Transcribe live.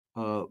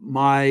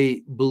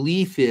My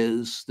belief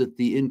is that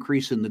the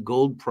increase in the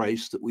gold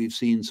price that we've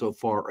seen so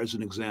far, as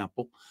an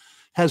example,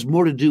 has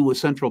more to do with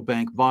central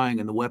bank buying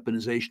and the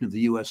weaponization of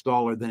the US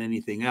dollar than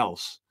anything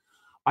else.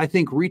 I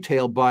think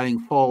retail buying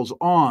falls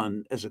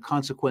on as a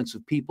consequence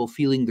of people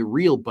feeling the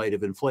real bite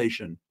of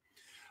inflation,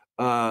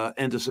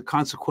 and as a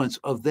consequence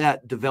of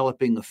that,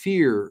 developing a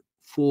fear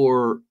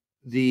for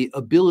the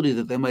ability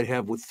that they might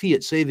have with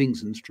fiat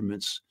savings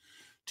instruments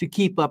to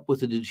keep up with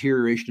the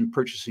deterioration in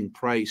purchasing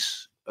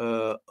price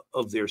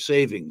of their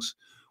savings,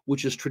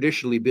 which has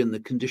traditionally been the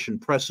condition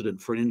precedent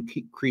for an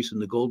increase in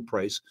the gold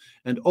price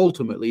and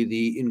ultimately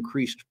the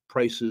increased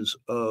prices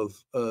of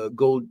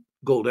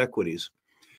gold equities.